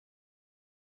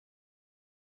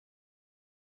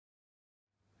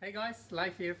Hey guys,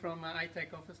 Leif here from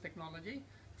iTech Office Technology.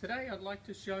 Today I'd like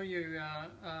to show you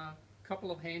a couple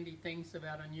of handy things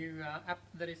about a new app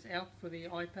that is out for the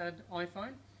iPad,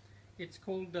 iPhone. It's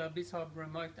called Bizhub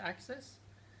Remote Access,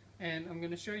 and I'm going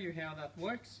to show you how that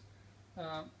works.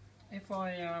 If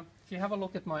you have a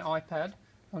look at my iPad,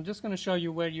 I'm just going to show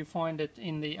you where you find it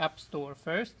in the App Store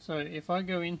first. So if I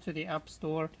go into the App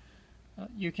Store,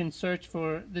 you can search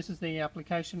for, this is the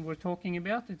application we're talking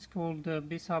about. It's called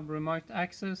Bizhub Remote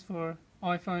Access for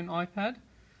iPhone, iPad.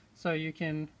 So you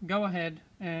can go ahead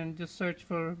and just search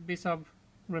for Bizhub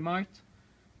Remote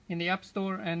in the App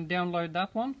Store and download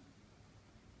that one.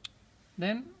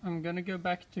 Then I'm going to go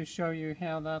back to show you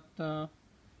how that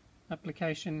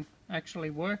application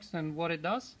actually works and what it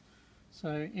does.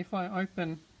 So if I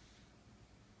open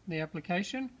the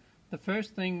application, the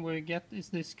first thing we get is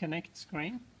this connect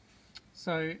screen.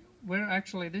 So we're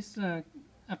actually, this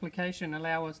application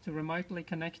allows us to remotely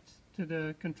connect to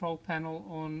the control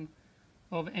panel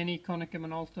of any Konica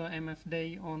Minolta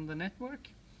MFD on the network.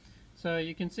 So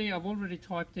you can see I've already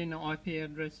typed in an IP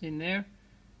address in there,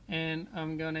 and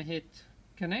I'm going to hit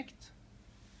connect.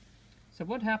 So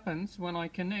what happens when I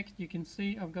connect, you can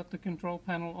see I've got the control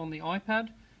panel on the iPad,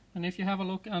 and if you have a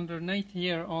look underneath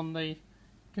here on the,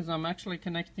 because I'm actually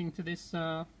connecting to this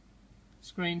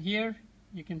screen here,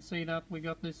 you can see that we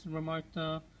got this remote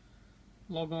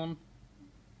logon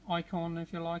icon,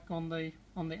 if you like, on the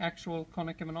actual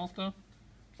Konica Minolta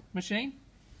machine.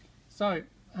 So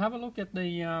have a look at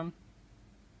the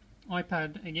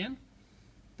iPad again.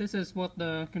 This is what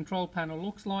the control panel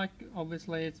looks like.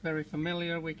 Obviously it's very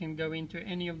familiar. We can go into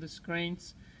any of the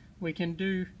screens. We can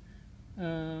do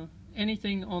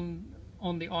anything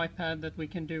on the iPad that we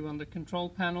can do on the control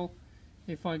panel.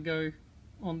 If I go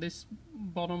on this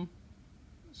bottom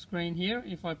screen here,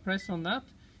 if I press on that,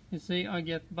 you see I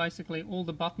get basically all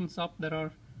the buttons up that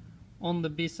are on the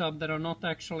Bizhub that are not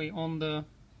actually on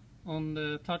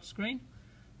the touch screen.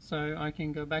 So I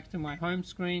can go back to my home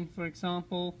screen, for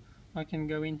example. I can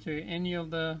go into any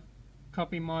of the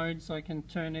copy modes. I can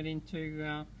turn it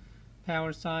into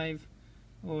power save,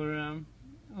 or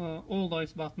all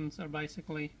those buttons are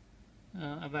basically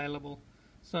available.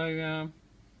 So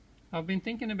I've been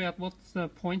thinking about what's the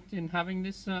point in having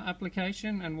this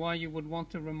application and why you would want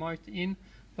to remote in,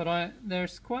 but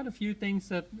there's quite a few things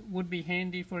that would be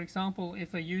handy. For example,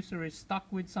 if a user is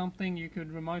stuck with something, you could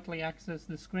remotely access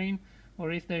the screen,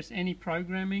 or if there's any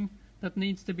programming that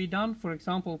needs to be done, for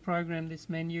example, program this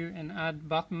menu and add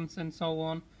buttons and so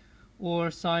on,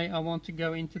 or say I want to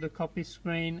go into the copy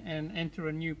screen and enter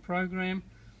a new program.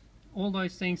 All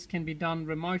those things can be done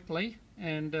remotely,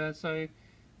 and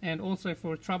and also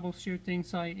for troubleshooting,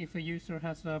 say if a user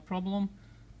has a problem,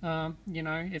 you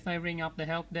know, if they ring up the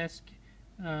help desk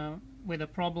with a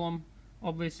problem,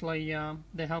 obviously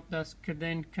the help desk could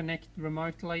then connect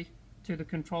remotely to the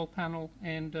control panel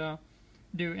and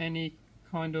do any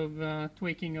kind of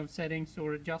tweaking of settings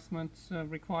or adjustments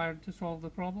required to solve the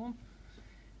problem.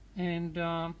 And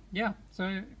yeah,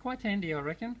 so quite handy, I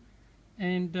reckon.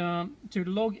 And to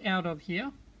log out of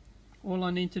here, all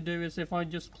I need to do is, if I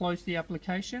just close the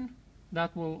application,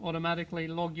 that will automatically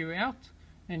log you out,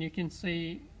 and you can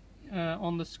see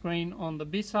on the screen on the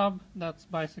Bizhub, that's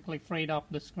basically freed up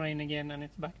the screen again and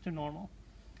it's back to normal.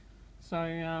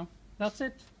 So that's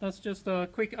it. That's just a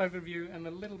quick overview and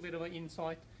a little bit of an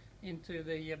insight into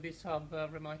the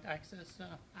Bizhub Remote Access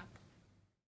app.